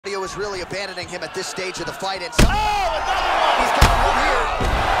was really abandoning him at this stage of the fight. And another one! He's got one here.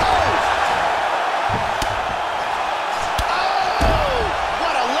 Oh,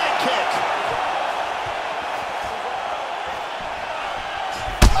 what a leg kick!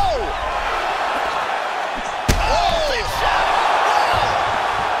 Big shot!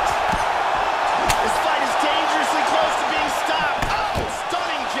 This fight is dangerously close to being stopped.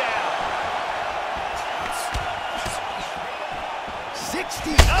 Stunning jab.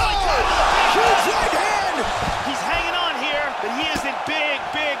 60. Huge right hand. He's hanging on here, but he is in big,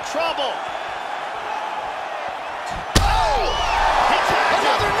 big trouble.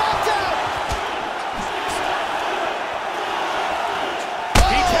 Another knockdown!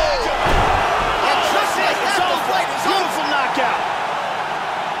 He tagged him. And just like that, the fight is over. Beautiful knockout.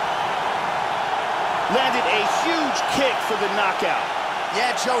 Landed a huge kick for the knockout.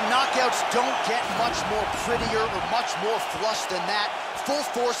 Yeah, Joe, knockouts don't get much more prettier or much more flush than that. Full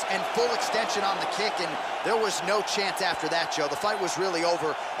force and full extension on the kick, and there was no chance after that, Joe. The fight was really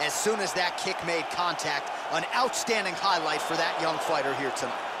over as soon as that kick made contact. An outstanding highlight for that young fighter here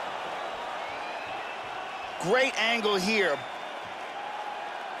tonight. Great angle here.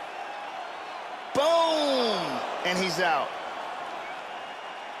 Boom! And he's out.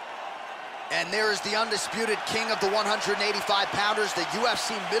 And there is the undisputed king of the 185-pounders, the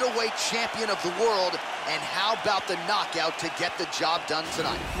UFC middleweight champion of the world. And how about the knockout to get the job done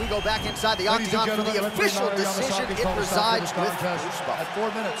tonight? We go back inside the octagon for the official decision. It resides with at 4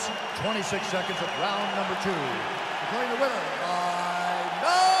 minutes, 26 seconds of round number 2. Declaring the winner by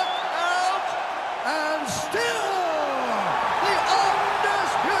knockout, and still the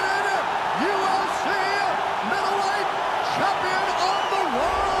undisputed UFC middleweight champion of the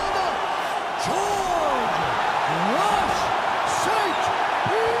world, George St.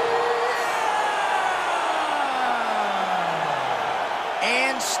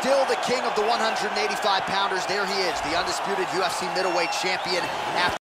 And still the king of the 185-pounders. There he is, the undisputed UFC middleweight champion after